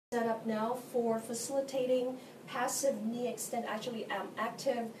Set up now for facilitating passive knee extension, actually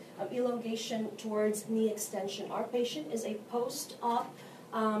active elongation towards knee extension. Our patient is a post-op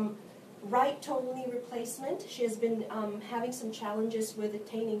right total knee replacement. She has been having some challenges with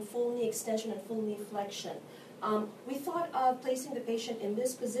attaining full knee extension and full knee flexion. We thought of placing the patient in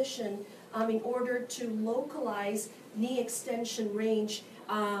this position in order to localize knee extension range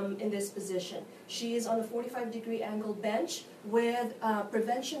in this position. She is on a 45-degree angle bench with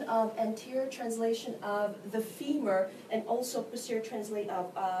prevention of anterior translation of the femur and also posterior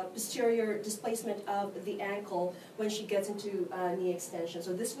displacement of the ankle when she gets into knee extension.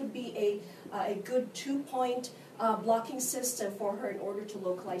 So this would be a good 2-point blocking system for her in order to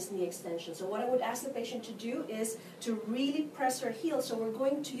localize knee extension. So what I would ask the patient to do is to really press her heel. So we're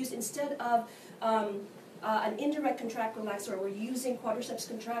going to use, instead of an indirect contract relaxer, we're using quadriceps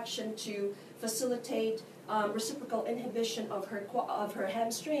contraction to facilitate reciprocal inhibition of her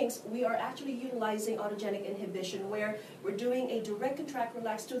hamstrings. We are actually utilizing autogenic inhibition, where we're doing a direct contract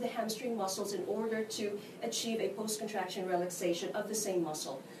relax to the hamstring muscles in order to achieve a post-contraction relaxation of the same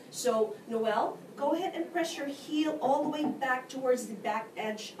muscle. So, Noelle, go ahead and press your heel all the way back towards the back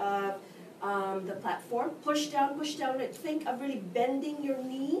edge of the platform. Push down, and think of really bending your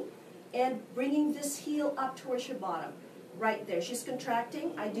knee and bringing this heel up towards your bottom. Right there. She's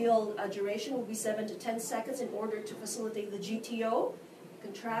contracting. Ideal duration will be 7 to 10 seconds in order to facilitate the GTO.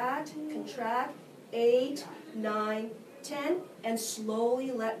 Contract, contract, 8, 9, 10, and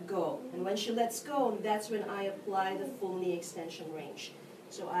slowly let go. And when she lets go, that's when I apply the full knee extension range.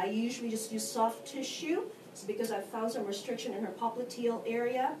 So I usually just use soft tissue. It's because I've found some restriction in her popliteal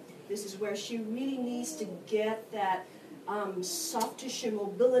area. This is where she really needs to get that soft tissue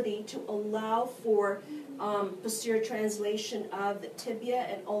mobility to allow for posterior translation of the tibia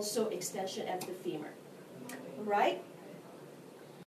and also extension of the femur. All right?